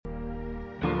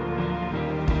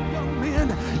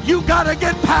You got to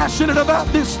get passionate about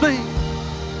this thing.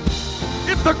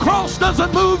 If the cross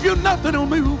doesn't move you, nothing will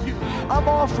move you. I'm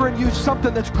offering you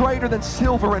something that's greater than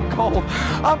silver and gold.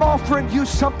 I'm offering you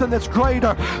something that's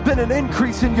greater than an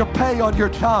increase in your pay on your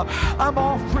job. I'm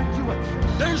offering you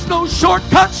There's no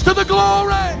shortcuts to the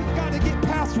glory. We've got to get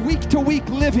past week-to-week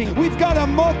living. We've got to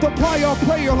multiply our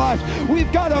prayer life.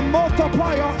 We've got to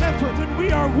multiply our effort. And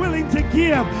we are willing to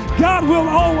give. God will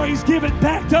always give it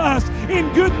back to us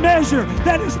in good measure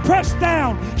that is pressed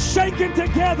down, shaken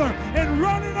together, and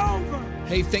running over.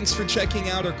 Hey, thanks for checking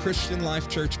out our Christian Life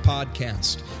Church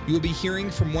podcast. You will be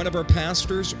hearing from one of our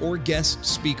pastors or guest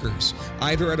speakers,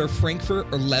 either at our Frankfurt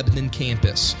or Lebanon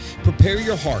campus. Prepare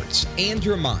your hearts and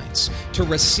your minds to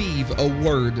receive a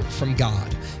word from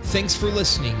God. Thanks for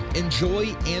listening.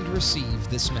 Enjoy and receive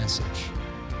this message.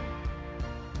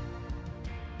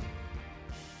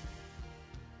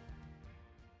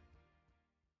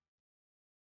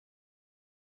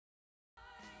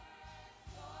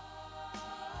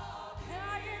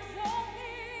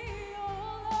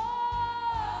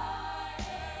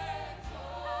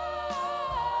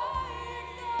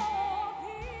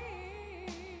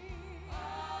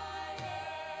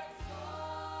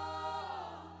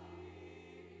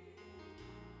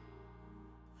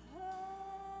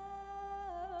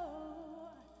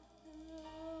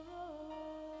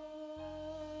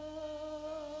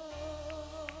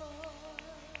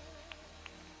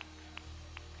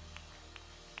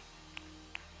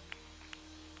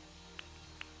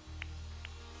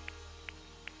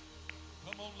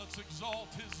 Let's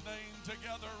exalt his name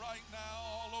together right now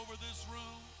all over this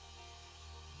room.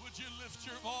 Would you lift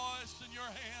your voice and your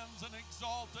hands and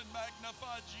exalt and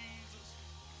magnify Jesus?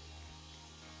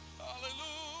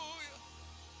 Hallelujah.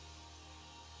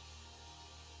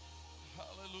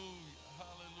 Hallelujah.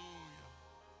 Hallelujah.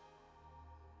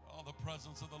 Oh, the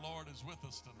presence of the Lord is with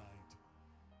us tonight.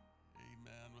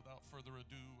 Amen. Without further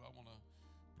ado, I want to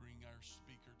bring our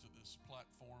speaker to this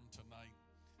platform tonight.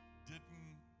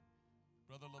 Didn't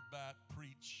Brother Labat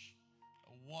preach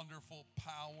a wonderful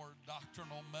power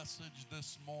doctrinal message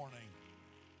this morning?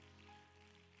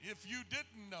 If you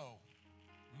didn't know,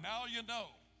 now you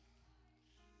know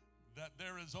that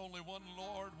there is only one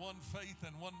Lord, one faith,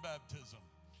 and one baptism,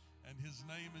 and his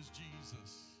name is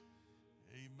Jesus.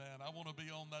 Amen. I want to be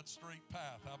on that straight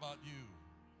path. How about you?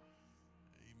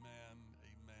 Amen.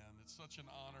 Amen. It's such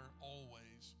an honor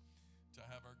always to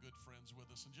have our good friends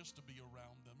with us and just to be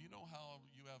around them. You know how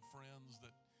you have friends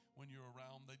that when you're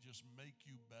around, they just make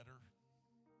you better?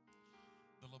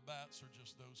 The Labats are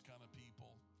just those kind of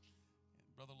people.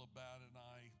 And Brother Labat and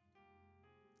I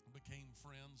became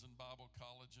friends in Bible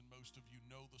college, and most of you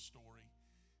know the story.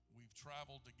 We've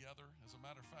traveled together. As a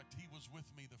matter of fact, he was with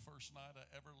me the first night I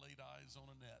ever laid eyes on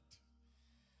a net.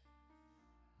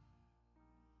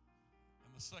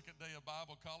 And the second day of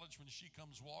Bible college, when she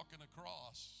comes walking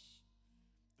across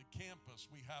the campus,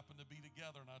 we happened to be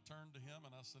together, and I turned to him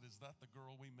and I said, "Is that the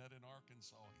girl we met in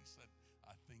Arkansas?" He said,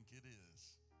 "I think it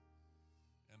is."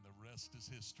 And the rest is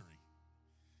history.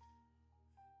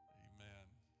 Amen.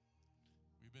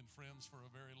 We've been friends for a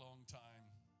very long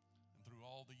time, and through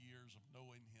all the years of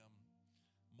knowing him,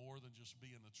 more than just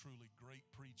being a truly great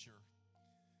preacher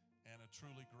and a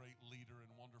truly great leader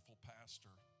and wonderful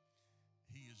pastor,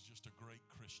 he is just a great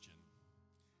Christian.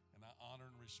 And I honor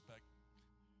and respect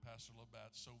Pastor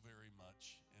Labat so very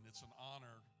much, and it's an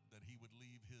honor that he would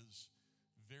leave his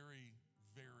very,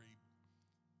 very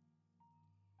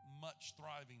much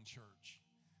thriving church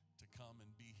to come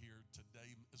and be here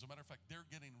today. As a matter of fact, they're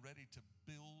getting ready to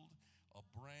build a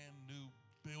brand new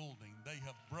building. They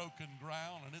have broken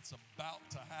ground, and it's about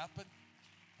to happen,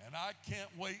 and I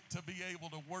can't wait to be able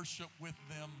to worship with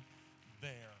them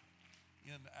there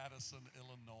in Addison,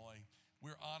 Illinois.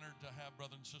 We're honored to have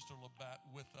Brother and Sister Labat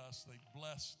with us. They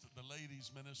blessed the ladies'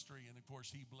 ministry, and of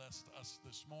course, he blessed us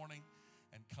this morning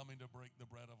and coming to break the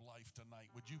bread of life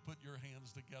tonight. Would you put your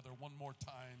hands together one more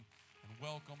time and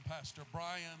welcome Pastor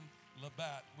Brian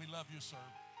Labat. We love you, sir.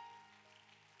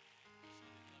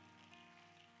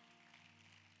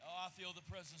 Oh, I feel the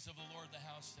presence of the Lord in the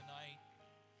house tonight.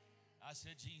 I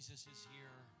said Jesus is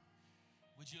here.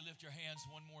 Would you lift your hands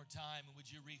one more time, and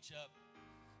would you reach up?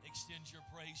 Extend your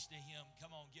praise to him.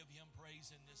 Come on, give him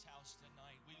praise in this house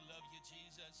tonight. We love you,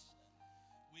 Jesus.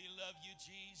 We love you,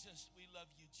 Jesus. We love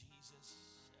you, Jesus.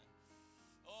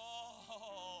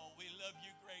 Oh, we love you,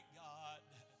 great God.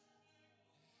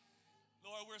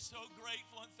 Lord, we're so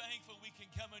grateful and thankful we can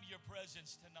come into your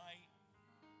presence tonight.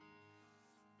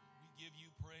 We give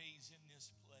you praise in this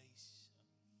place.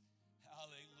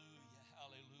 Hallelujah,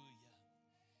 hallelujah.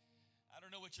 I don't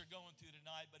know what you're going through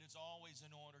tonight, but it's always an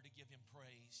honor to give him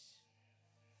praise.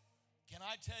 Can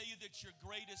I tell you that your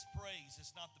greatest praise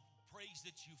is not the praise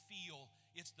that you feel,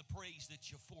 it's the praise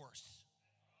that you force.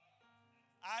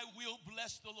 I will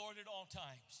bless the Lord at all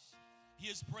times.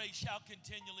 His praise shall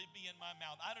continually be in my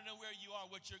mouth. I don't know where you are,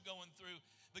 what you're going through,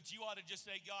 but you ought to just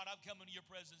say, God, I'm coming to your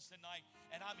presence tonight,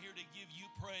 and I'm here to give you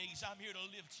praise. I'm here to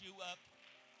lift you up.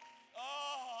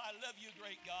 Oh, I love you,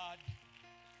 great God.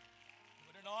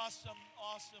 What an awesome,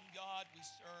 awesome God we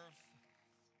serve.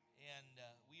 And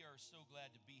we are so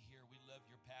glad to be here. We love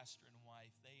your pastor and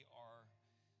wife. They are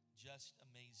just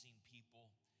amazing people.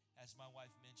 As my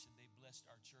wife mentioned, they blessed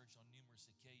our church on numerous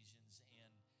occasions.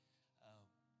 And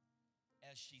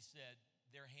as she said,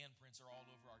 their handprints are all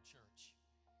over our church.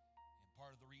 And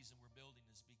part of the reason we're building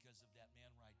is because of that man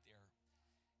right there.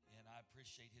 And I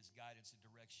appreciate his guidance and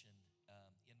direction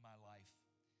in my life.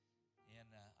 And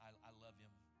I love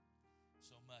him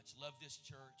so much. Love this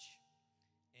church.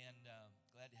 And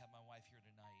glad to have my wife here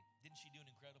tonight. Didn't she do an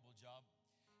incredible job?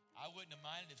 I wouldn't have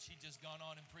minded if she'd just gone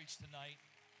on and preached tonight.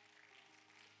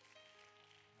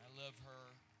 I love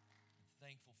her. I'm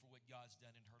thankful for what God's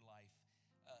done in her life.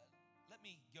 Let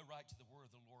me go right to the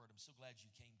word of the Lord. I'm so glad you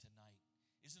came tonight.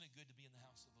 Isn't it good to be in the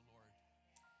house of the Lord?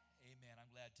 Amen.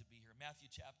 I'm glad to be here.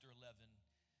 Matthew chapter 11,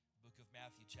 book of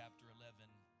Matthew chapter 11,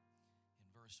 in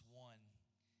verse 1.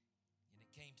 And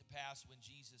it came to pass when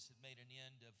Jesus had made an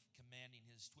end of commanding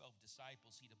his 12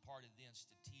 disciples, he departed thence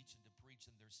to teach and to preach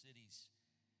in their cities.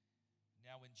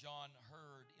 Now when John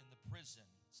heard in the prison,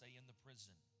 say in the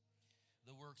prison,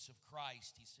 the works of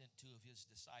Christ, he sent two of his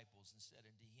disciples and said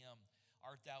unto him,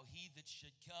 Art thou he that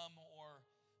should come, or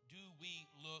do we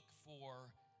look for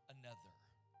another?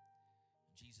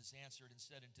 And Jesus answered and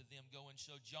said unto them, Go and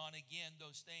show John again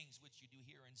those things which you do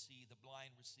hear and see. The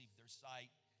blind receive their sight,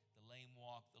 the lame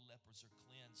walk, the lepers are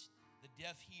cleansed, the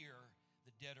deaf hear,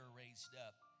 the dead are raised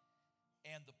up,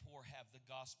 and the poor have the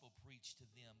gospel preached to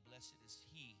them. Blessed is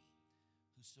he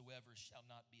whosoever shall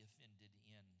not be offended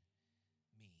in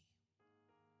me.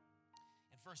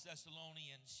 In 1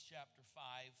 Thessalonians chapter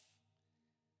 5,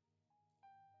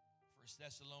 1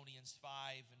 Thessalonians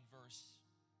 5 and verse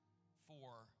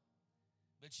 4,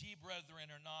 But ye,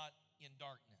 brethren, are not in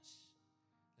darkness,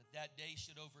 that day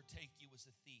should overtake you as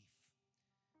a thief.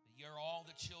 But ye are all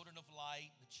the children of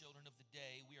light, the children of the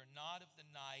day. We are not of the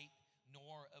night,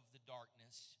 nor of the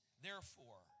darkness.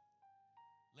 Therefore,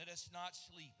 let us not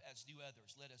sleep as do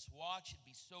others. Let us watch and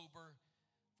be sober,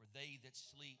 for they that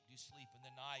sleep do sleep in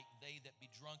the night. They that be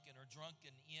drunken are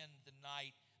drunken in the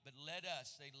night. But let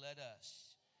us, say let us,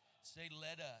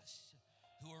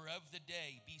 who are of the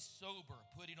day, be sober,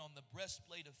 putting on the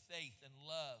breastplate of faith and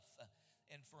love,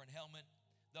 and for an helmet,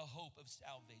 the hope of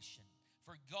salvation.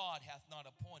 For God hath not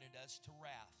appointed us to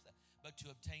wrath, but to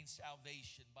obtain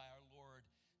salvation by our Lord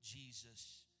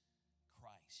Jesus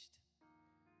Christ.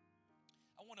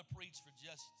 I want to preach for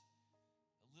just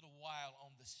a little while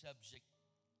on the subject,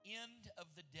 end of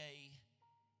the day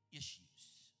issues.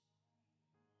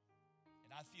 And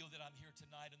I feel that I'm here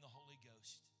tonight in the Holy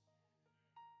Ghost.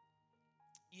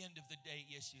 End of the day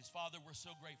issues. Father, we're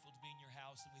so grateful to be in your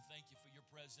house, and we thank you for your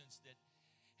presence that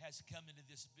has come into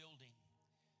this building.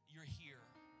 You're here.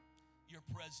 Your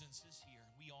presence is here.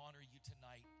 We honor you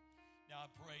tonight. Now I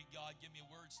pray, God, give me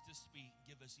words to speak.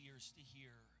 Give us ears to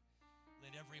hear.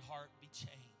 Let every heart be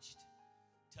changed.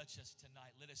 Touch us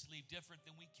tonight. Let us leave different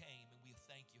than we came, and we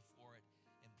thank you for it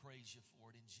and praise you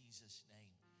for it in Jesus'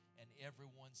 name. And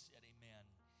everyone said amen.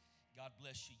 God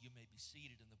bless you. You may be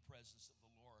seated in the presence of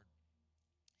the Lord.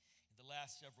 In the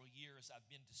last several years, I've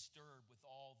been disturbed with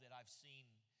all that I've seen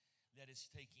that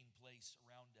is taking place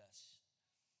around us.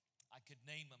 I could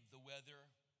name them: the weather,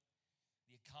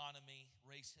 the economy,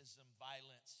 racism,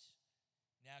 violence,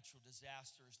 natural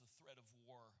disasters, the threat of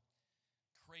war,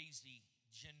 crazy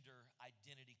gender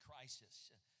identity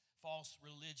crisis, false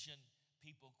religion,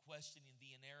 people questioning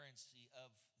the inerrancy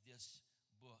of this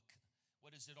book.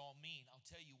 What does it all mean? I'll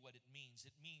tell you what it means.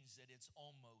 It means that it's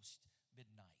almost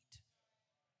midnight.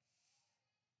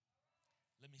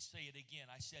 Let me say it again.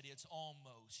 I said it's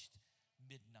almost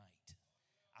midnight.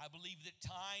 I believe that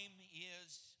time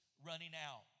is running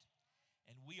out,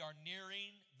 and we are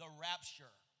nearing the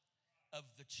rapture of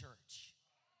the church.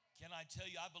 Can I tell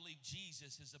you, I believe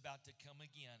Jesus is about to come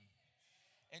again.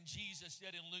 And Jesus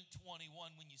said in Luke 21,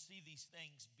 when you see these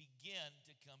things begin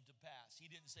to come to pass. He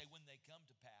didn't say when they come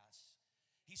to pass.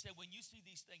 He said, when you see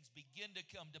these things begin to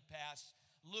come to pass,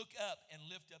 look up and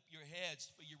lift up your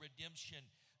heads, for your redemption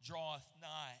draweth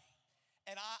nigh.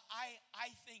 And I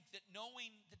think that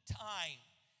knowing the time,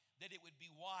 that it would be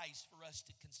wise for us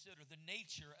to consider the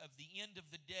nature of the end of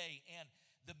the day and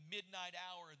the midnight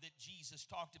hour that Jesus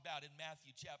talked about in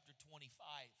Matthew chapter 25.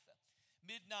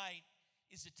 Midnight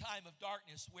is a time of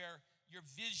darkness where your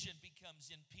vision becomes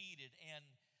impeded and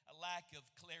a lack of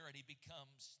clarity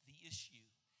becomes the issue.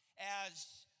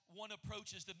 As one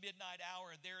approaches the midnight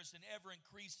hour, there's an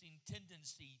ever-increasing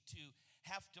tendency to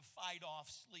have to fight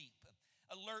off sleep.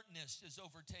 Alertness is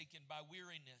overtaken by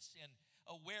weariness, and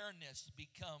awareness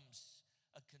becomes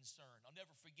a concern. I'll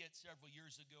never forget, several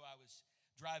years ago, I was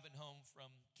driving home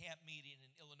from camp meeting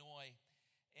in Illinois,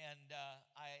 and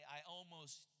I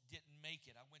almost didn't make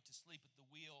it. I went to sleep at the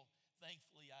wheel.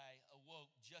 Thankfully, I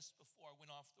awoke just before I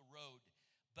went off the road,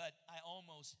 but I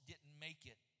almost didn't make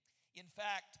it. In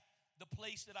fact, the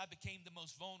place that I became the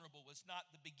most vulnerable was not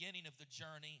the beginning of the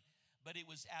journey, but it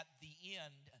was at the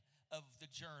end of the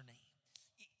journey.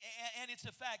 And it's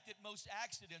a fact that most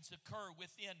accidents occur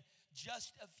within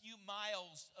just a few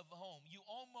miles of home. You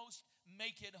almost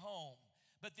make it home,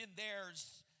 but then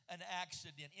there's an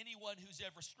accident. Anyone who's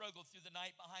ever struggled through the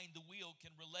night behind the wheel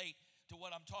can relate to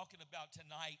what I'm talking about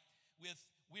tonight. With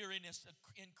weariness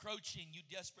encroaching, you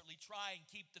desperately try and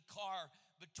keep the car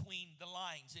between the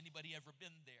lines. Anybody ever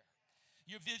been there?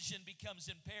 Your vision becomes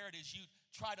impaired as you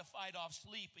try to fight off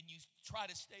sleep and you try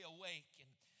to stay awake. And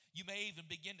you may even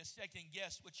begin to second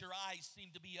guess what your eyes seem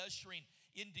to be ushering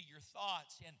into your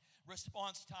thoughts. And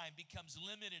response time becomes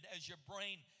limited as your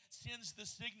brain sends the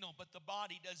signal, but the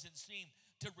body doesn't seem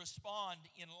to respond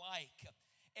in like.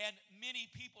 And many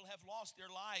people have lost their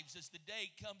lives as the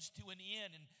day comes to an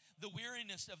end and the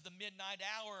weariness of the midnight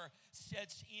hour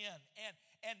sets in.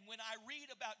 And when I read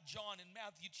about John in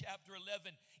Matthew chapter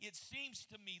 11, it seems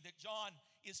to me that John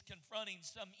is confronting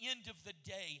some end of the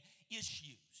day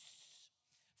issues.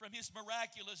 From his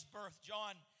miraculous birth,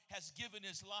 John has given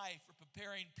his life for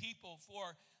preparing people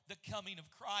for the coming of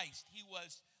Christ. He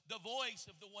was the voice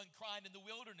of the one crying in the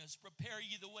wilderness, prepare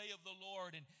ye the way of the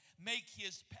Lord and make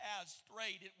his paths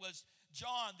straight. It was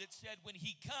John that said when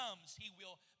he comes, he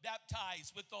will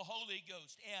baptize with the Holy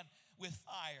Ghost and with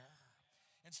fire.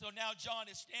 And so now John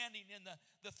is standing in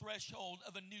the threshold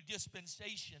of a new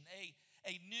dispensation,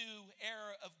 a new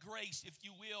era of grace, if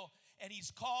you will, and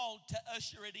he's called to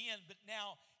usher it in, but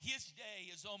now his day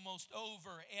is almost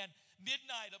over and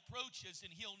midnight approaches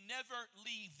and he'll never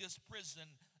leave this prison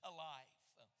alive.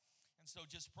 And so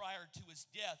just prior to his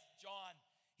death, John,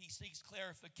 he seeks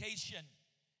clarification.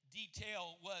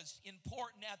 Detail was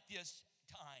important at this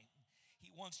time.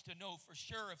 He wants to know for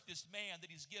sure if this man that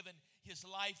he's given his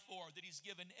life for, that he's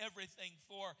given everything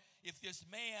for, if this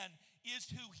man is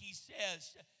who he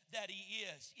says that he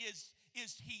is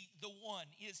he the one?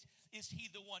 Is he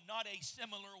the one? Not a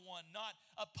similar one, not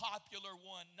a popular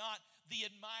one, not the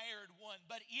admired one,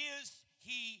 but is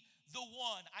he the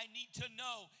one? I need to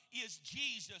know, is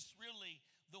Jesus really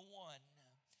the one?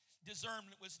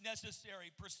 Discernment was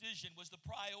necessary. Precision was the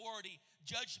priority.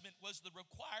 Judgment was the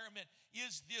requirement.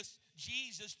 Is this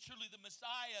Jesus truly the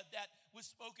Messiah that was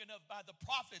spoken of by the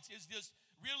prophets? Is this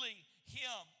really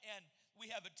him? And we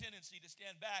have a tendency to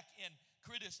stand back and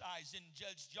criticize and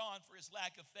judge John for his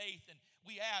lack of faith. And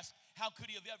we ask, how could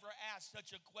he have ever asked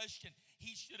such a question?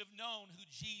 He should have known who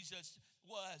Jesus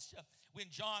was.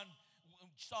 When John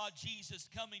saw Jesus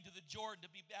coming to the Jordan to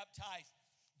be baptized,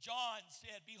 John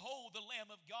said, behold the Lamb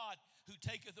of God who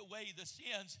taketh away the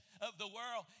sins of the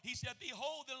world. He said,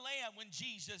 behold the Lamb. When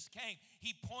Jesus came,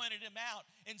 he pointed him out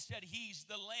and said, he's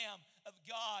the Lamb of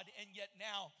God. And yet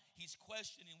now he's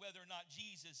questioning whether or not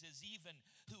Jesus is even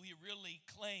who he really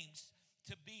claims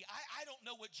to be. I don't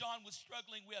know what John was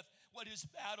struggling with, what his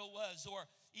battle was, or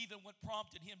even what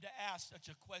prompted him to ask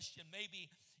such a question. Maybe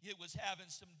it was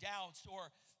having some doubts, or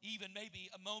even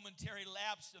maybe a momentary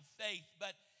lapse of faith.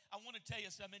 But I want to tell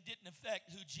you something, it didn't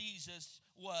affect who Jesus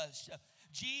was.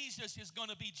 Jesus is going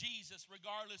to be Jesus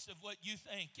regardless of what you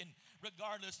think and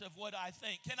regardless of what I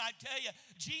think. Can I tell you,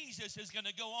 Jesus is going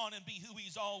to go on and be who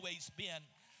he's always been.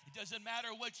 It doesn't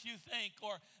matter what you think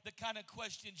or the kind of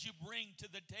questions you bring to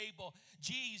the table.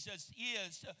 Jesus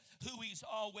is who he's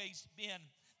always been.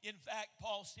 In fact,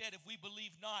 Paul said, if we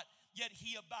believe not, yet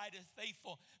he abideth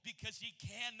faithful, because he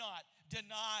cannot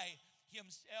deny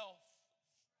himself.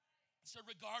 So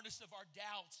regardless of our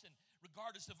doubts and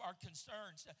regardless of our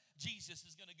concerns, Jesus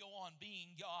is going to go on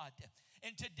being God.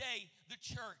 And today, the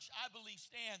church, I believe,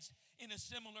 stands in a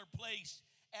similar place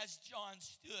as John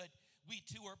stood. We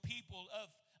too are people of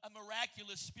a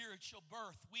miraculous spiritual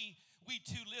birth. We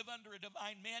too live under a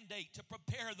divine mandate to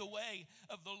prepare the way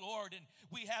of the Lord. And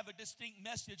we have a distinct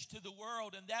message to the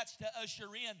world, and that's to usher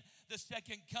in the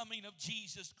second coming of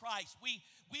Jesus Christ. We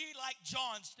like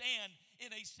John, stand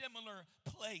in a similar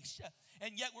place.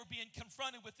 And yet we're being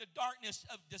confronted with the darkness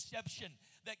of deception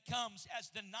that comes as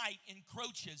the night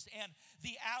encroaches and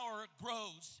the hour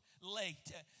grows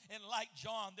late. And like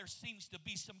John, there seems to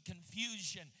be some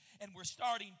confusion, and we're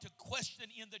starting to question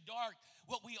in the dark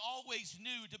what we always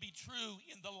knew to be true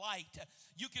in the light.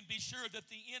 You can be sure that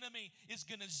the enemy is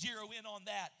going to zero in on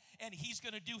that, and he's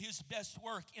going to do his best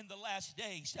work in the last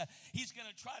days. He's going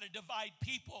to try to divide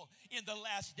people in the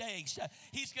last days.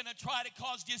 He's going to try to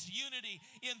cause disunity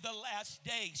in the last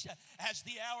days. As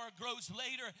the hour grows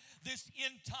later, this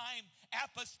end-time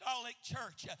apostolic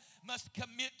church must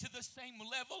commit to the same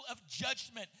level of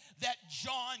judgment that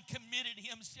John committed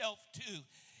himself to.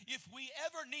 If we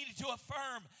ever needed to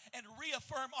affirm and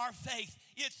reaffirm our faith,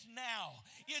 it's now.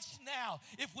 It's now.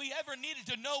 If we ever needed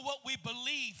to know what we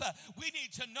believe, we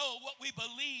need to know what we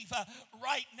believe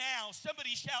right now. Somebody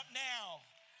shout now.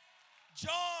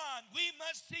 John, we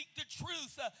must seek the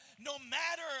truth no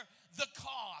matter the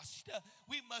cost.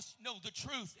 We must know the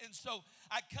truth. And so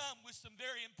I come with some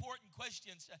very important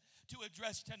questions to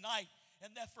address tonight.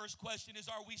 And that first question is,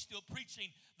 are we still preaching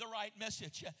the right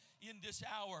message in this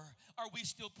hour? Are we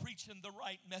still preaching the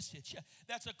right message?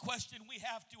 That's a question we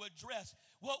have to address.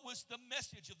 What was the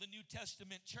message of the New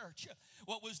Testament church?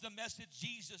 What was the message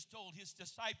Jesus told his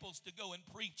disciples to go and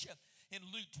preach? In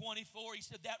Luke 24, he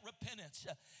said that repentance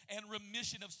and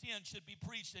remission of sin should be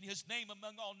preached in his name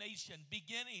among all nations,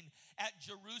 beginning at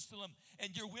Jerusalem.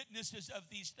 And you're witnesses of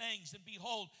these things. And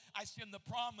behold, I send the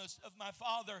promise of my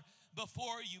Father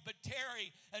before you, but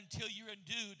tarry until you're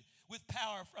endued with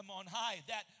power from on high.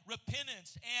 That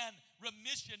repentance and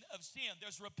remission of sin.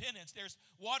 There's repentance, there's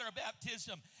water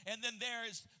baptism, and then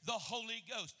there's the Holy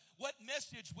Ghost. What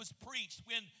message was preached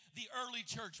when the early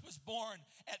church was born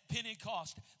at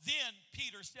Pentecost? Then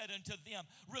Peter said unto them,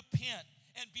 repent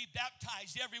and be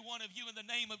baptized, every one of you, in the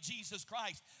name of Jesus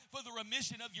Christ for the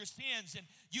remission of your sins, and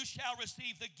you shall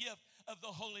receive the gift of the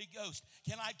Holy Ghost.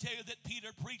 Can I tell you that Peter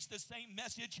preached the same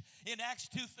message in Acts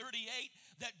 2:38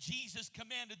 that Jesus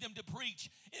commanded them to preach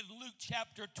in Luke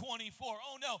chapter 24?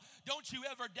 Oh no, don't you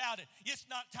ever doubt it. It's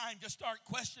not time to start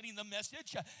questioning the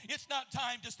message. It's not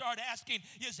time to start asking,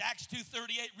 is Acts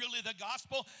 2:38 really the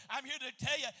gospel? I'm here to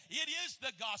tell you, it is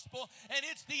the gospel, and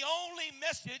it's the only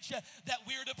message that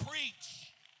we're to preach.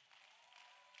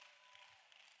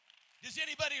 Does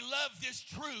anybody love this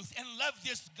truth and love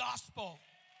this gospel?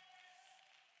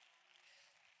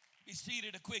 Be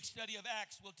seated. A quick study of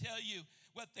Acts will tell you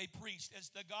what they preached as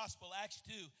the gospel. Acts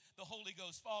 2, the Holy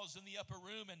Ghost falls in the upper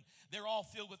room, and they're all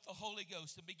filled with the Holy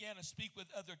Ghost and began to speak with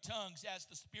other tongues as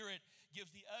the Spirit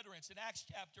gives the utterance. In Acts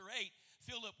chapter 8,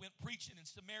 Philip went preaching in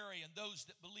Samaria, and those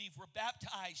that believed were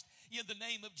baptized in the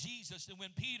name of Jesus. And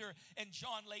when Peter and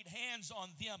John laid hands on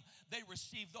them, they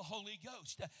received the Holy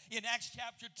Ghost. In Acts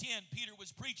chapter 10, Peter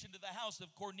was preaching to the house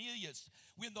of Cornelius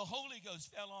when the Holy Ghost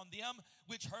fell on them,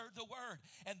 which heard the word.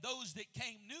 And those that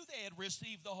came knew they had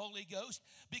received the Holy Ghost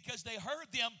because they heard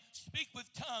them speak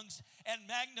with tongues and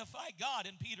magnify God.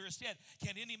 And Peter said,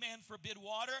 can any man forbid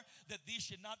water that these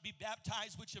should not be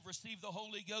baptized which have received the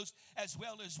Holy Ghost as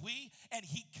well as we? And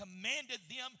he commanded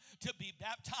them to be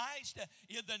baptized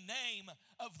in the name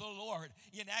of the Lord.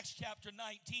 In Acts chapter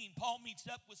 19, Paul meets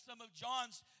up with some of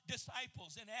John's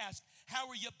disciples and asks, how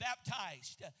are you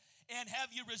baptized? And have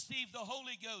you received the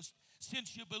Holy Ghost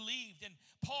since you believed? And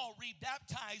Paul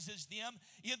rebaptizes them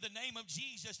in the name of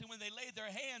Jesus. And when they lay their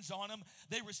hands on them,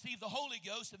 they receive the Holy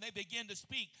Ghost and they begin to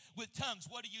speak with tongues.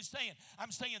 What are you saying?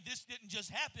 I'm saying this didn't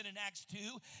just happen in Acts 2.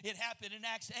 It happened in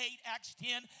Acts 8, Acts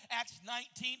 10, Acts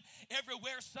 19.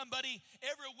 Everywhere somebody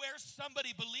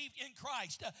believed in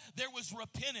Christ, there was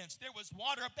repentance, there was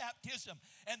water baptism,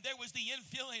 and there was the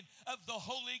infilling of the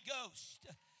Holy Ghost.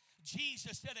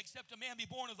 Jesus said, except a man be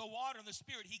born of the water and the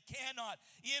Spirit, he cannot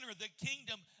enter the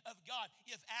kingdom of God.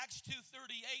 If Acts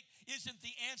 2:38 isn't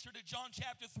the answer to John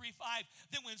chapter 3:5,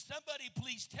 then when somebody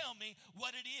please tell me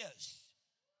what it is.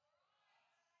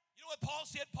 You know what Paul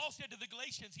said? Paul said to the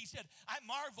Galatians, he said, I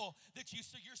marvel that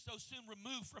you're so soon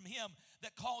removed from him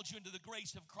that called you into the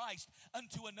grace of Christ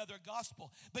unto another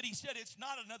gospel. But he said it's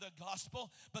not another gospel,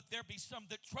 but there be some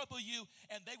that trouble you,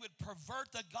 and they would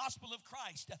pervert the gospel of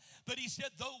Christ. But he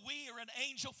said, though we are an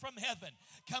angel from heaven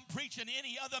come preaching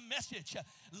any other message,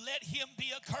 let him be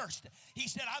accursed. He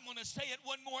said, I'm going to say it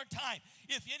one more time.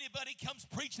 If anybody comes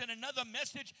preaching another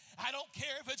message, I don't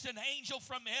care if it's an angel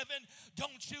from heaven,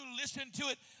 don't you listen to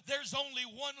it. There's only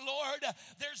one Lord.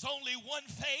 There's only one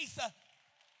faith.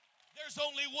 There's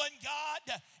only one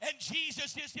God, and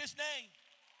Jesus is his name.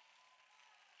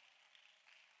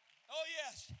 Oh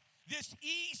yes, this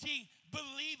easy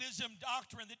believism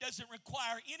doctrine that doesn't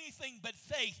require anything but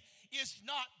faith is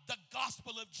not the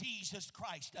gospel of Jesus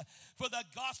Christ. For the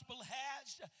gospel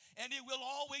has and it will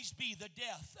always be the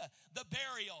death, the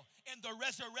burial, and the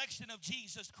resurrection of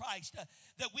Jesus Christ.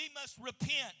 That we must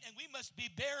repent and we must be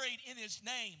buried in his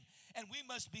name and we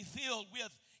must be filled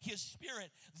with his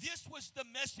Spirit. This was the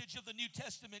message of the New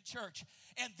Testament church.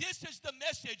 And this is the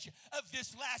message of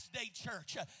this last day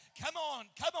church. Come on,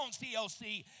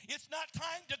 CLC. It's not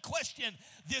time to question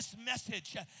this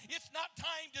message. It's not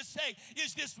time to say,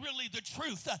 is this really the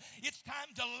truth? It's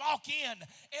time to lock in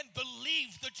and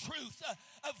believe the truth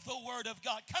of the Word of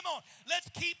God. Come on, let's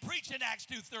keep preaching Acts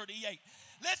 2:38.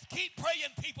 Let's keep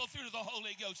praying people through to the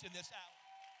Holy Ghost in this hour.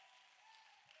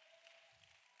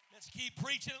 Let's keep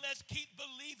preaching. Let's keep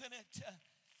believing it.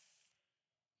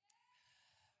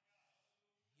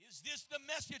 Is this the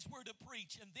message we're to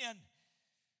preach? And then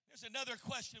there's another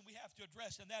question we have to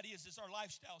address, and that is our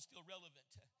lifestyle still relevant?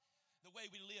 The way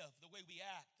we live, the way we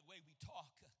act, the way we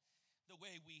talk, the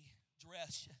way we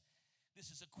dress. This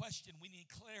is a question we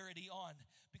need clarity on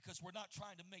because we're not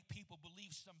trying to make people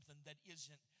believe something that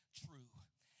isn't true.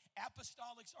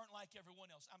 Apostolics aren't like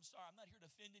everyone else. I'm sorry, I'm not here to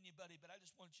offend anybody, but I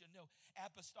just want you to know,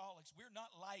 apostolics, we're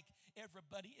not like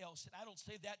everybody else. And I don't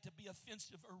say that to be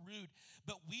offensive or rude,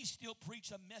 but we still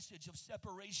preach a message of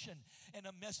separation and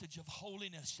a message of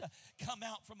holiness. Come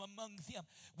out from among them.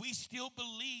 We still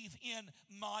believe in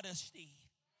modesty.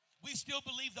 We still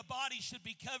believe the body should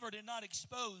be covered and not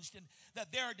exposed, and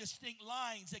that there are distinct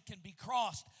lines that can be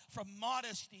crossed from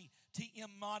modesty to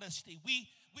immodesty. We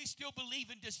still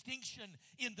believe in distinction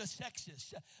in the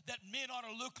sexes, that men ought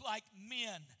to look like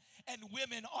men and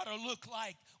women ought to look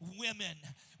like women.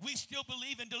 We still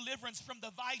believe in deliverance from the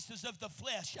vices of the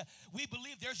flesh. We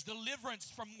believe there's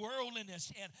deliverance from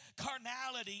worldliness and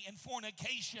carnality and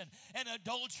fornication and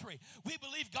adultery. We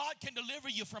believe God can deliver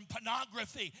you from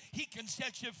pornography. He can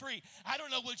set you free. I don't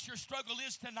know what your struggle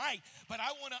is tonight, but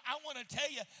I want to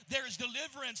tell you there is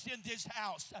deliverance in this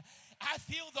house. I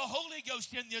feel the Holy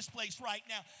Ghost in this place right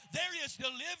now. There is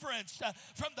deliverance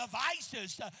from the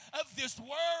vices of this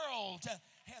world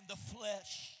and the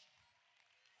flesh.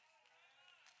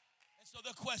 And so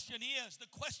the question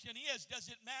is, does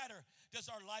it matter? Does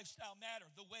our lifestyle matter?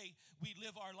 The way we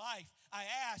live our life? I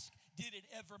ask, did it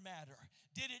ever matter?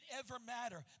 Did it ever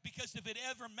matter? Because if it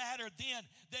ever mattered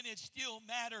then it still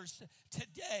matters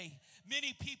today.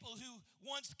 Many people who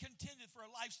once contended for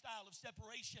a lifestyle of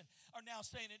separation are now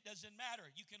saying it doesn't matter.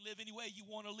 You can live any way you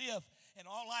want to live. And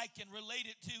all I can relate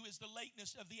it to is the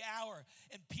lateness of the hour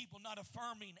and people not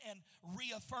affirming and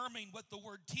reaffirming what the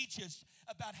Word teaches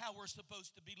about how we're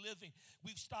supposed to be living.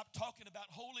 We've stopped talking about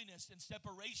holiness and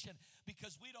separation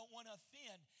because we don't want to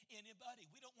offend anybody.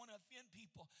 We don't want to offend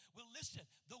people. Well, listen,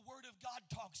 the Word of God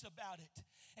talks about it.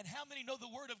 And how many know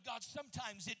the Word of God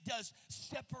sometimes it does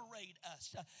separate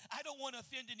us? I don't want to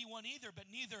offend anyone either, but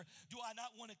neither do I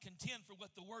not want to contend for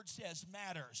what the Word says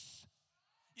matters.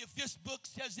 If this book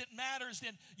says it matters,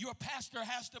 then your pastor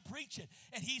has to preach it,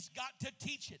 and he's got to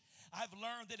teach it. I've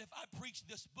learned that if I preach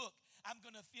this book, I'm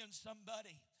going to offend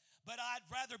somebody. But I'd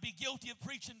rather be guilty of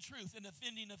preaching truth and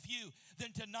offending a few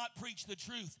than to not preach the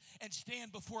truth and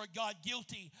stand before God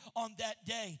guilty on that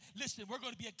day. Listen, we're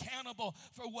going to be accountable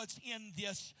for what's in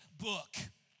this book.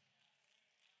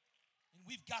 And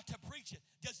we've got to preach it.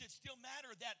 Does it still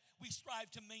matter that we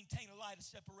strive to maintain a line of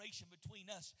separation between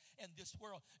us and this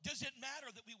world? Does it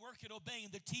matter that we work at obeying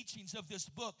the teachings of this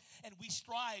book and we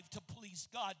strive to please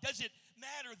God? Does it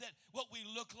matter that what we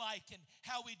look like and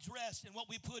how we dress and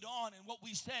what we put on and what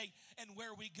we say and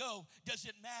where we go? Does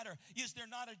it matter? Is there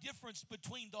not a difference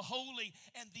between the holy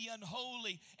and the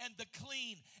unholy and the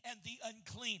clean and the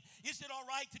unclean? Is it all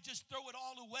right to just throw it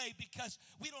all away because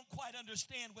we don't quite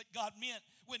understand what God meant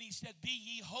when he said, "Be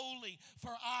ye holy,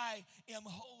 for I am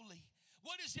holy"?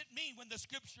 What does it mean when the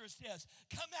scripture says,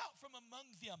 "Come out from among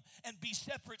them and be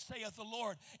separate, saith the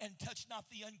Lord, and touch not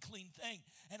the unclean thing,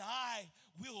 and I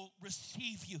will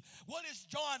receive you"? What does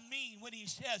John mean when he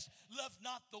says, "Love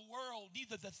not the world,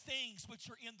 neither the things which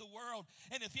are in the world,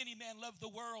 and if any man love the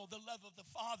world, the love of the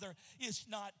Father is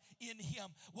not in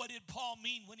him"? What did Paul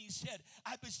mean when he said,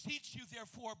 "I beseech you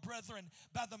therefore, brethren,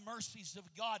 by the mercies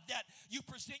of God, that you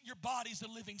present your bodies a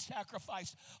living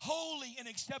sacrifice, holy and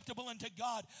acceptable unto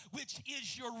God, which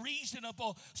is your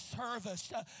reasonable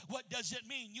service"? What does it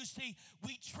mean? You see,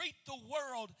 we treat the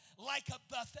world like a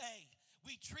buffet.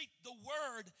 We treat the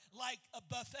word like a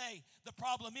buffet. The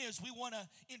problem is we want to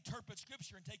interpret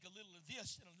scripture and take a little of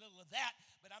this and a little of that,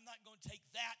 but I'm not going to take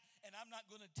that and I'm not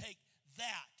going to take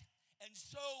that. And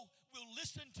so we'll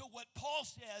listen to what Paul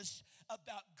says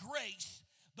about grace,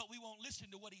 but we won't listen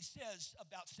to what he says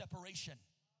about separation.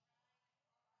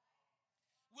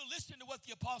 We'll listen to what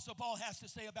the Apostle Paul has to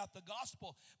say about the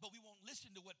gospel, but we won't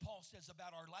listen to what Paul says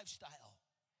about our lifestyle.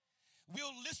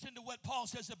 We'll listen to what Paul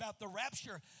says about the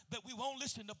rapture, but we won't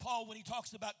listen to Paul when he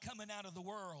talks about coming out of the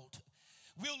world.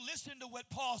 We'll listen to what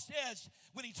Paul says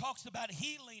when he talks about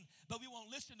healing, but we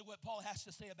won't listen to what Paul has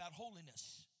to say about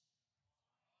holiness.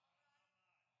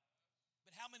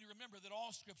 But how many remember that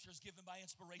all Scripture is given by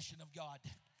inspiration of God?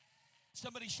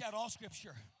 Somebody shout, all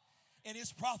Scripture. And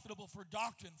is profitable for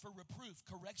doctrine, for reproof,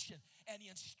 correction, and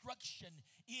instruction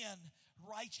in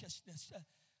righteousness.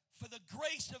 For the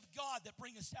grace of God that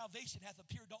bringeth salvation hath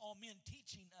appeared to all men,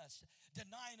 teaching us,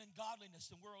 denying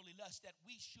ungodliness and worldly lust, that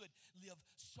we should live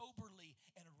soberly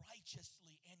and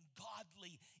righteously and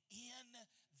godly in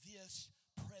this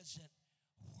present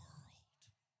world.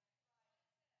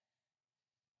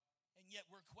 And yet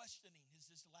we're questioning, does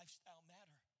this lifestyle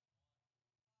matter?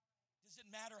 Does it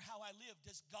matter how I live?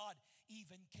 Does God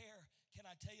even care? Can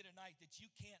I tell you tonight that you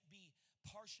can't be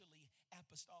partially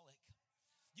apostolic?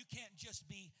 You can't just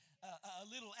be a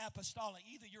little apostolic.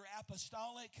 Either you're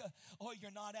apostolic or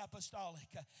you're not apostolic.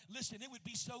 Listen, it would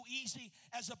be so easy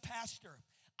as a pastor.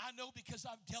 I know because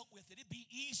I've dealt with it. It'd be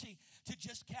easy to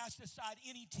just cast aside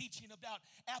any teaching about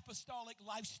apostolic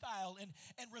lifestyle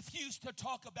and refuse to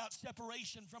talk about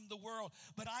separation from the world.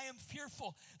 But I am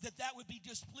fearful that that would be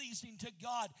displeasing to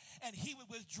God and He would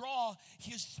withdraw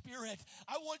His Spirit.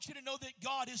 I want you to know that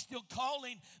God is still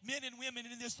calling men and women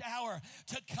in this hour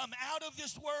to come out of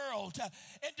this world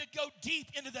and to go deep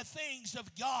into the things of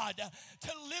God,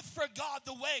 to live for God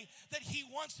the way that He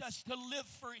wants us to live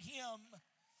for Him.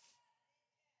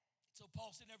 So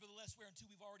Paul said, nevertheless, whereunto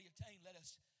we've already attained, let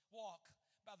us walk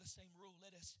by the same rule.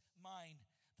 Let us mind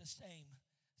the same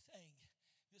thing.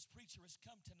 This preacher has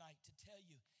come tonight to tell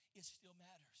you it still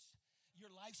matters. Your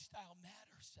lifestyle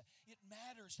matters. It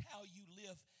matters how you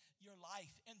live your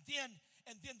life. And then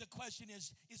the question is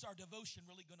our devotion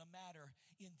really going to matter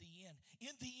in the end?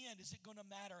 In the end, is it going to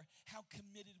matter how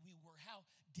committed we were, how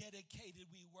dedicated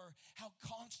we were, how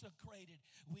consecrated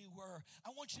we were?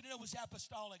 I want you to know as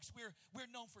apostolics, we're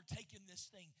known for taking this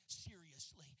thing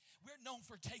seriously. We're known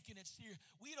for taking it serious.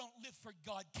 We don't live for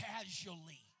God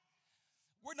casually.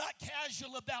 We're not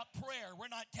casual about prayer.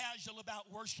 We're not casual about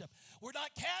worship. We're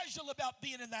not casual about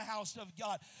being in the house of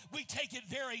God. We take it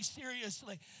very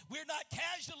seriously. We're not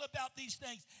casual about these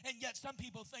things, and yet some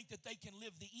people think that they can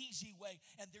live the easy way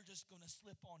and they're just going to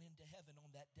slip on into heaven on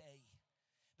that day.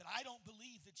 But I don't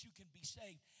believe that you can be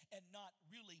saved and not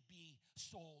really be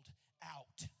sold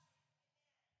out.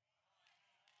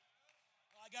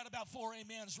 I got about 4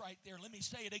 amens right there. Let me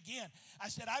say it again. I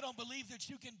said, I don't believe that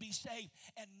you can be saved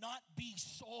and not be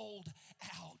sold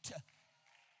out.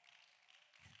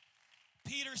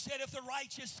 Peter said, if the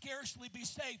righteous scarcely be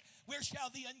saved, where shall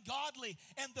the ungodly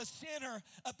and the sinner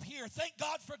appear? Thank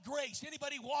God for grace.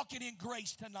 Anybody walking in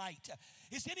grace tonight?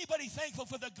 Is anybody thankful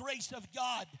for the grace of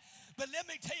God? But let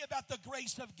me tell you about the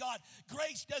grace of God.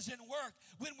 Grace doesn't work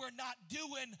when we're not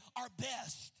doing our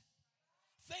best.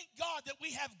 Thank God that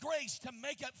we have grace to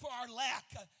make up for our lack.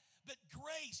 But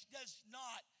grace does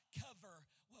not cover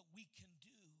what we can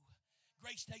do.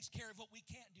 Grace takes care of what we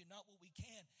can't do, not what we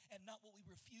can, and not what we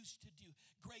refuse to do.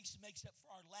 Grace makes up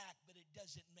for our lack, but it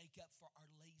doesn't make up for our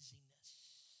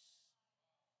laziness.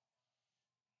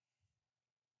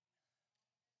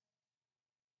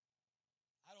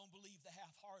 I don't believe the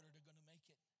half-hearted are going to make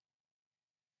it.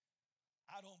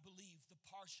 I don't believe the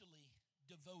partially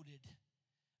devoted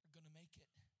are going to make it.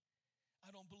 I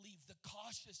don't believe the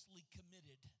cautiously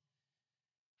committed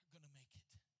are going to make it.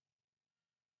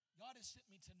 God has sent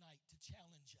me tonight to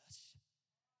challenge us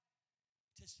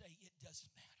to say it does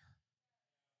matter.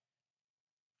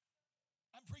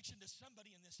 I'm preaching to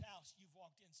somebody in this house. You've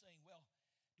walked in saying, well,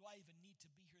 do I even need to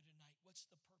be here tonight? What's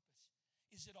the purpose?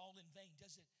 Is it all in vain?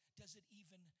 Does it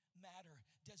even matter?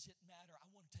 Does it matter? I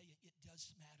want to tell you, it does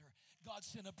matter. God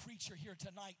sent a preacher here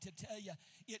tonight to tell you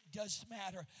it does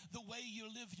matter. The way you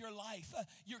live your life,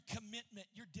 your commitment,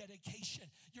 your dedication,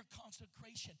 your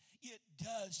consecration, it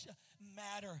does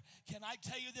matter. Can I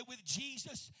tell you that with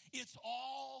Jesus, it's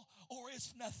all or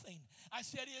it's nothing? I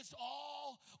said it's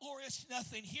all or it's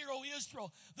nothing. Hear, O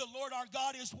Israel, the Lord our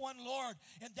God is one Lord,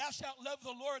 and thou shalt love the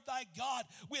Lord thy God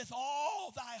with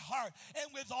all thy heart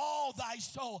and with all thy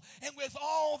soul and with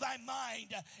all thy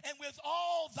mind and with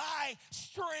all thy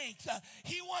strength.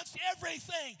 He wants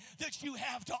everything that you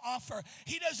have to offer.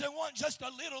 He doesn't want just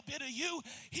a little bit of you.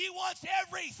 He wants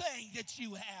everything that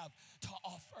you have to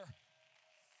offer.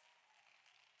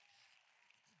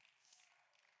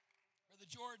 Brother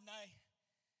Jordan,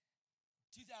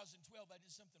 2012, I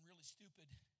did something really stupid.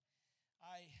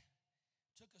 I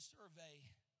took a survey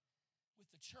with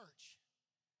the church,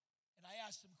 And I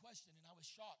asked him a question, and I was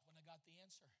shocked when I got the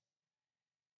answer.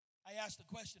 I asked the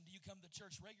question, do you come to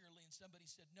church regularly? And somebody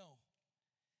said, no.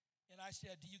 And I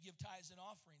said, do you give tithes and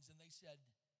offerings? And they said,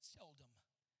 seldom.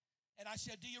 And I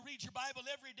said, do you read your Bible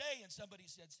every day? And somebody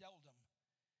said, seldom.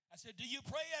 I said, do you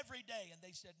pray every day? And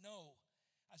they said, no.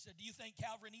 I said, do you think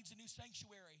Calvary needs a new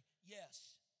sanctuary?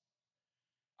 Yes.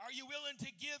 Are you willing to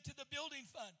give to the building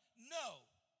fund? No.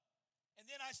 And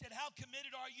then I said, how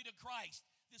committed are you to Christ?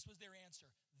 This was their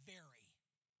answer, very.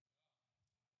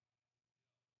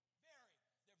 Very.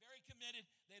 They're very committed.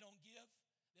 They don't give.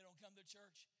 They don't come to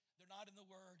church. They're not in the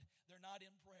Word. They're not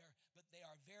in prayer. But they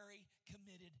are very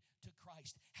committed to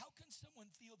Christ. How can someone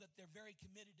feel that they're very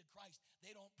committed to Christ?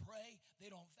 They don't pray.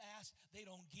 They don't fast. They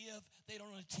don't give. They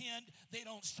don't attend. They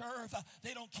don't serve.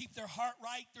 They don't keep their heart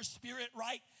right, their spirit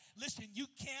right. Listen, you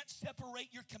can't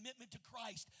separate your commitment to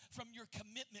Christ from your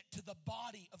commitment to the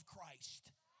body of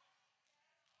Christ.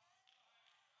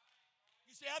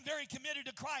 You say, I'm very committed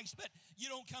to Christ, but you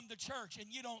don't come to church and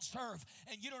you don't serve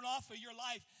and you don't offer your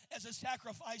life as a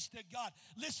sacrifice to God.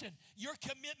 Listen, your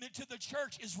commitment to the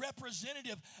church is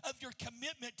representative of your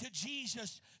commitment to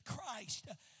Jesus Christ.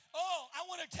 Oh, I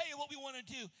want to tell you what we want to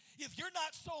do. If you're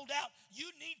not sold out, you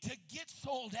need to get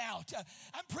sold out.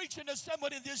 I'm preaching to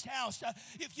someone in this house.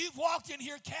 If you've walked in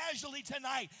here casually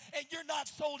tonight and you're not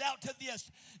sold out to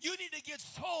this, you need to get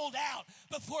sold out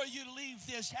before you leave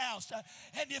this house.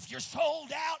 And if you're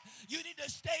sold out, you need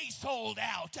to stay sold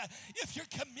out. If you're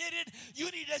committed, you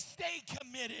need to stay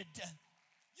committed.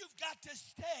 You've got to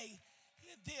stay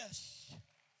in this.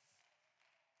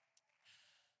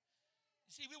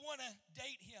 See, we want to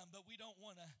date him, but we don't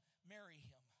want to marry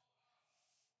him.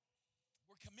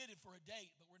 We're committed for a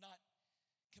date, but we're not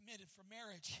committed for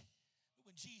marriage. But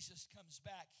when Jesus comes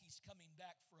back, he's coming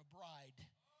back for a bride,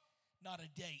 not a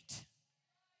date.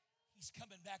 He's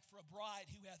coming back for a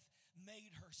bride who hath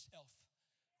made herself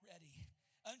ready.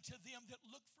 Unto them that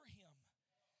look for him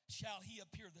shall he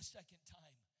appear the second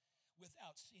time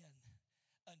without sin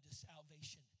unto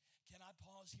salvation. Can I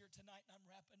pause here tonight? And I'm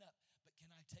wrapping up. But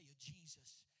can I tell you,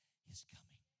 Jesus is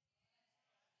coming.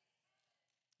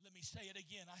 Let me say it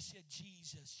again. I said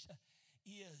Jesus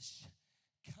is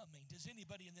coming. Does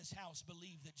anybody in this house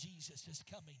believe that Jesus is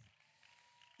coming?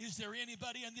 Is there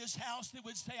anybody in this house that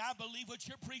would say, I believe what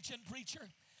you're preaching, preacher?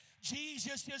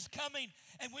 Jesus is coming.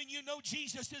 And when you know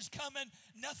Jesus is coming,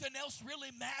 nothing else really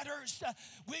matters.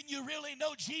 When you really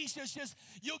know Jesus is,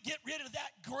 you'll get rid of that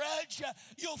grudge.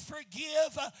 You'll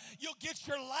forgive. You'll get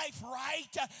your life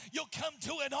right. You'll come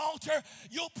to an altar.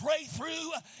 You'll pray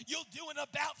through. You'll do an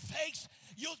about face.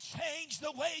 You'll change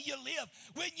the way you live.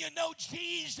 When you know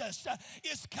Jesus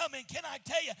is coming, can I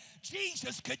tell you,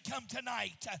 Jesus could come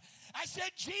tonight. I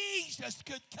said Jesus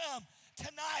could come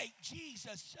tonight.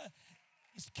 Jesus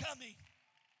is coming.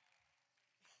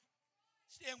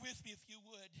 Stand with me if you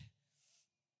would.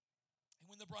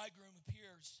 And when the bridegroom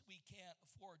appears, we can't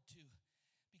afford to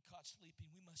be caught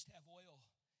sleeping. We must have oil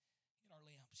in our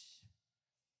lamps.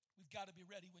 We've got to be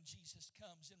ready when Jesus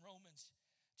comes. In Romans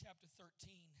chapter 13,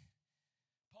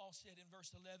 Paul said in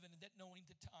verse 11, that knowing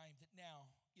the time, that now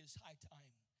is high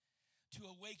time to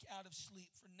awake out of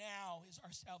sleep, for now is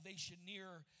our salvation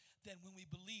nearer than when we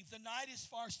believe. The night is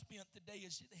far spent, the day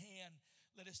is at hand.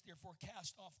 Let us therefore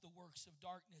cast off the works of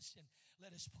darkness and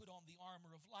let us put on the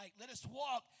armor of light. Let us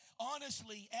walk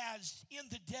honestly as in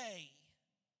the day,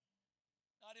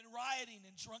 not in rioting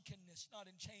and drunkenness, not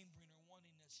in chambering or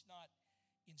wantingness, not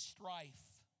in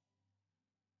strife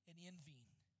and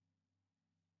envying.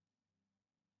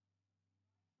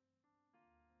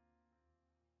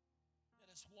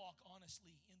 Let us walk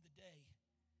honestly in the day,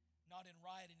 not in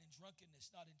rioting and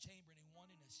drunkenness, not in chambering and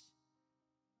wantingness,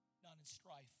 not in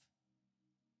strife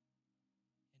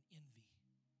and envy.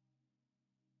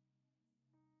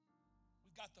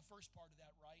 We've got the first part of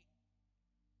that right.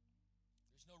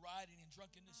 There's no rioting and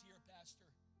drunkenness here,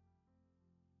 Pastor.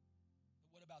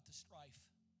 But what about the strife?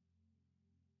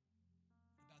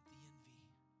 What about the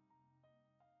envy?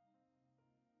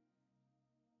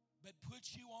 But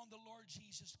put you on the Lord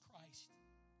Jesus Christ,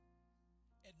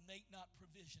 and make not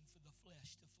provision for the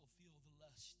flesh to fulfill the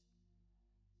lust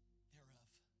thereof.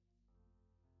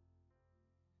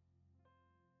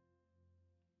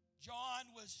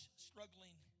 John was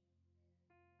struggling,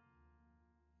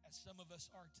 as some of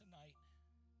us are tonight.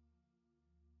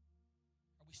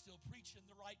 Are we still preaching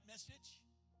the right message?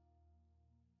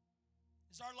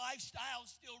 Is our lifestyle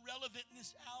still relevant in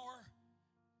this hour?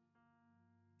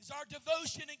 Is our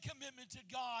devotion and commitment to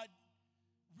God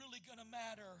really going to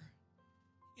matter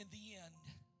in the end?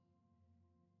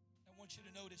 I want you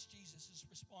to notice Jesus'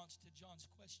 response to John's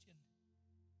question.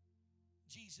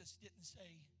 Jesus didn't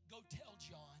say, go tell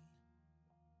John.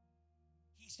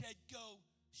 said, go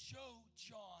show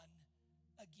John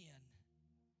again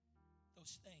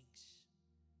those things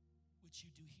which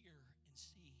you do hear and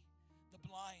see. The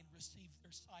blind receive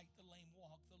their sight, the lame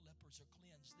walk, the lepers are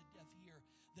cleansed, the deaf hear,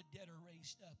 the dead are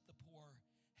raised up, the poor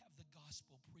have the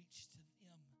gospel preached to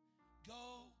them.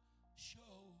 Go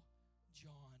show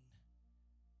John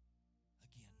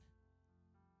again.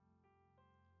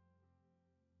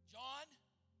 John,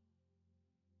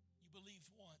 you believed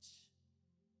once,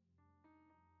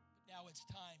 but now it's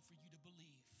time for you to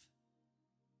believe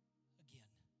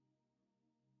again.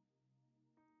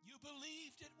 You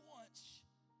believed it once,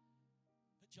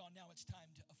 but John, now it's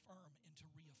time to affirm and to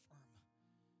reaffirm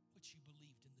what you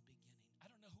believed in the beginning. I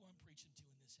don't know who I'm preaching to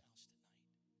in this house tonight.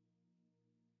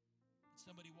 But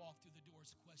somebody walked through the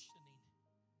doors questioning,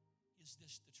 is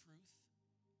this the truth?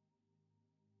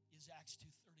 Is Acts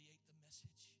 2:38 the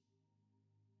message?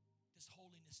 Does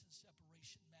holiness and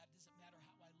separation matter? Does it matter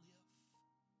how I live?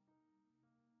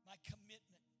 My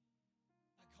commitment,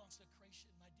 my consecration,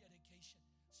 my dedication,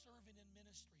 serving in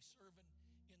ministry, serving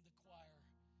in the choir,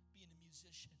 being a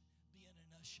musician, being an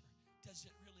usher. Does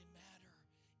it really matter?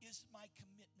 Is my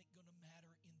commitment going to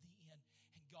matter in the end?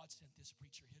 And God sent this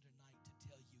preacher here tonight to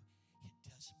tell you it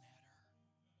does matter.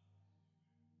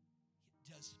 It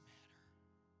does matter.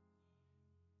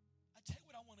 I tell you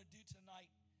what I want to do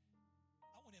tonight.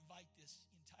 I want to invite this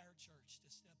entire church to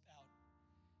step out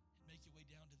and make your way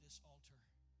down to this altar.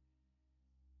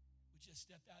 Would you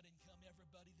step out and come,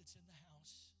 everybody that's in the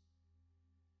house?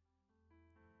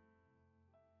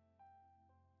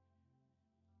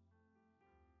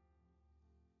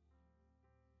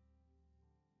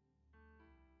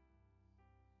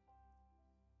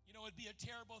 You know, it'd be a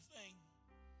terrible thing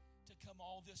to come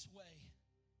all this way,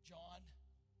 John.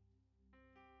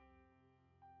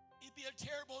 It'd be a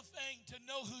terrible thing to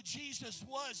know who Jesus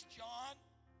was, John.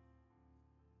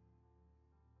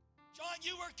 John,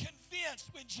 you were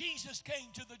convinced when Jesus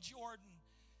came to the Jordan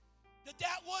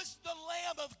that was the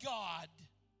Lamb of God.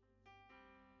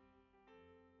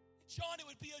 John, it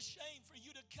would be a shame for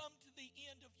you to come to the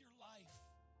end of your life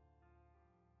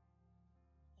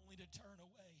only to turn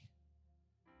away,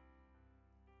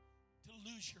 to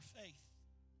lose your faith.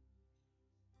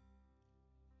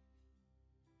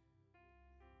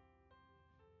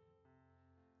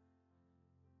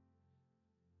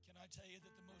 Can I tell you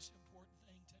that the most important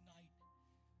thing tonight,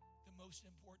 the most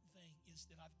important thing is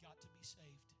that I've got to be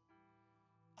saved.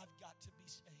 I've got to be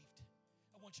saved.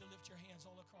 I want you to lift your hands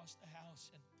all across the house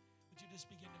and would you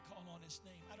just begin to call on His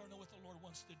name? I don't know what the Lord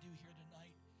wants to do here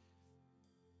tonight,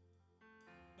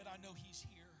 but I know He's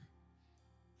here.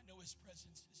 I know His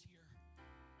presence is here.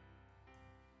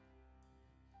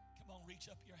 Come on,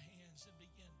 reach up your hands and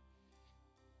begin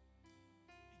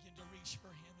to reach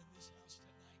for Him in this house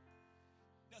tonight.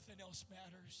 Nothing else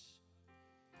matters.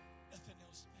 Nothing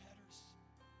else matters.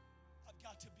 I've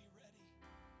got to be ready.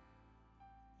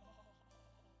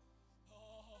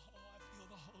 Oh, I feel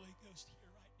the Holy Ghost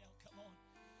here right now. Come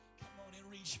on and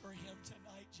reach for Him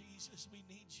tonight. Jesus, we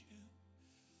need you.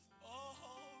 Oh,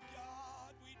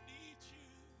 God, we need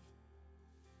you.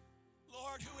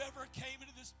 Lord, whoever came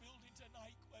into this building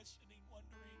tonight questioning,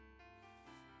 wondering,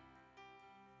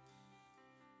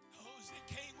 those that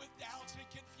came with doubts and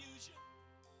confusion,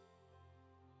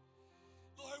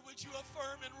 Lord, would you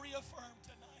affirm and reaffirm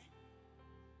tonight?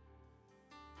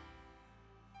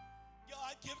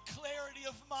 God, give clarity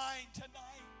of mind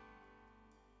tonight.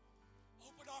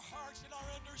 Open our hearts and our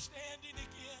understanding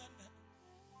again.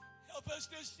 Help us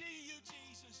to see you,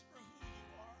 Jesus, for who you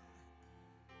are.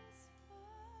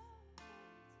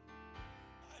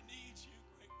 I need you,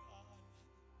 great God.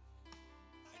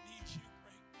 I need you,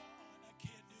 great God. I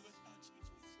can't do without you,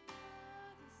 Jesus.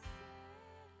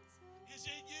 Is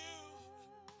it you?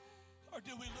 Or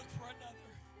do we look for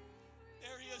another?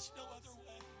 There is no other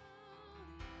way.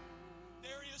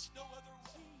 There is no other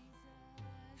way.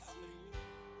 Hallelujah.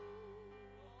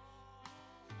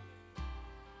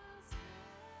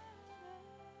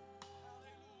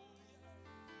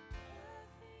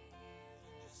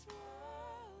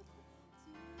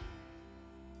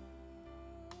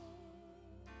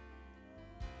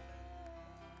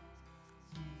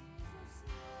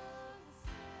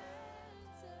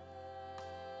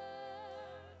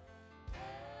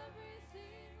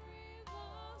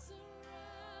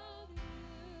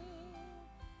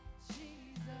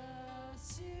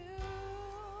 Jesus,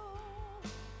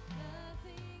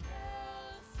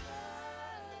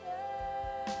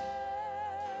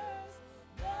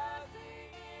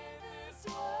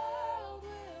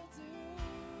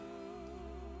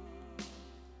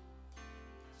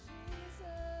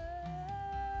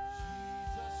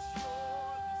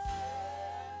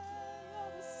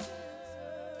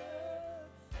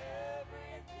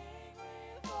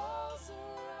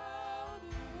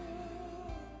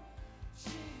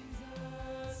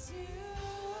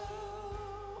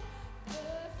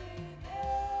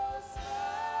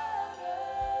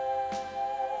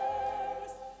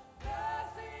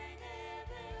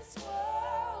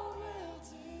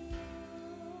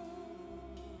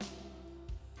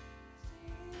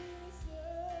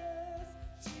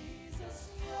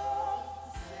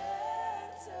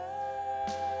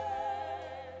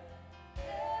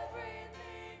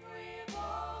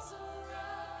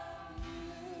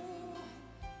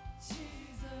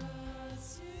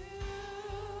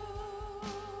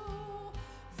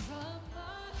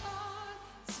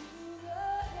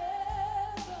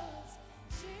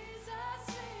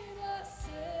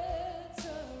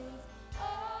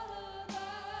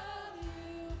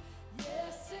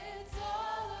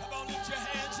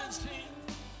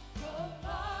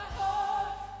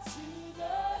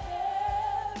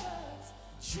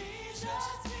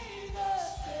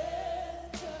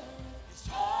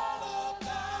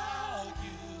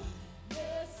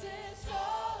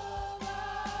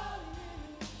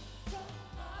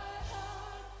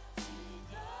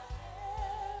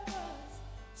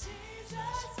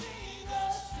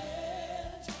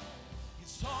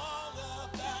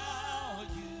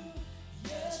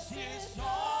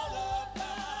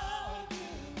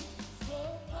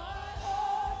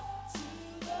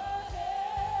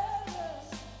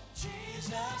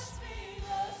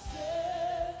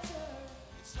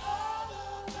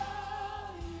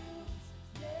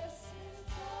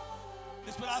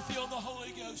 I feel the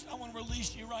Holy Ghost. I want to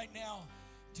release you right now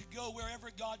to go wherever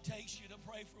God takes you, to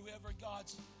pray for whoever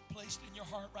God's placed in your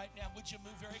heart right now. Would you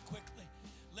move very quickly?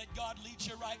 Let God lead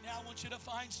you right now. I want you to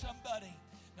find somebody.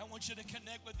 I want you to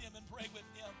connect with them and pray with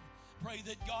them. Pray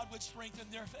that God would strengthen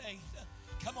their faith.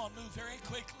 Come on, move very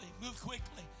quickly. Move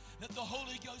quickly. Let the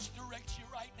Holy Ghost direct you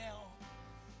right now.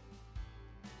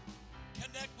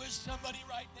 Connect with somebody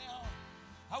right now.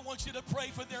 I want you to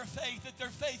pray for their faith, that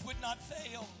their faith would not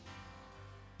fail.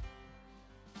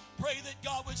 Pray that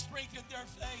God would strengthen their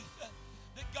faith,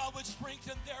 that God would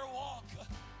strengthen their walk.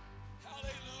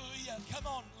 Hallelujah. Come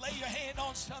on, lay your hand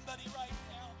on somebody right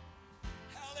now.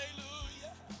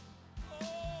 Hallelujah.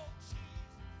 Oh,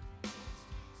 Jesus.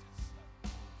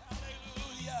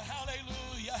 Hallelujah,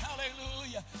 hallelujah,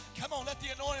 hallelujah. Come on, let the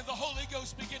anointing of the Holy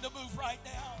Ghost begin to move right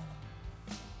now.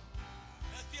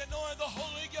 Let the anointing of the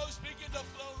Holy Ghost begin to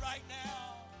flow right now.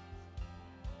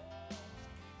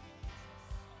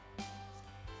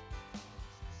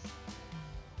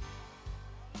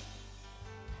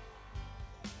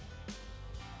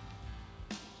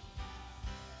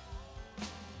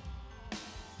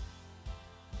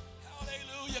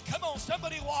 Come on,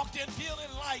 somebody walked in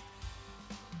feeling like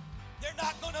they're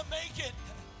not going to make it.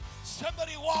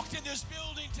 Somebody walked in this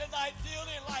building tonight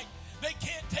feeling like they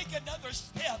can't take another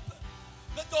step.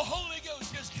 But the Holy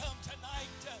Ghost has come tonight.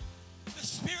 The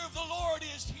Spirit of the Lord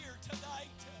is here tonight.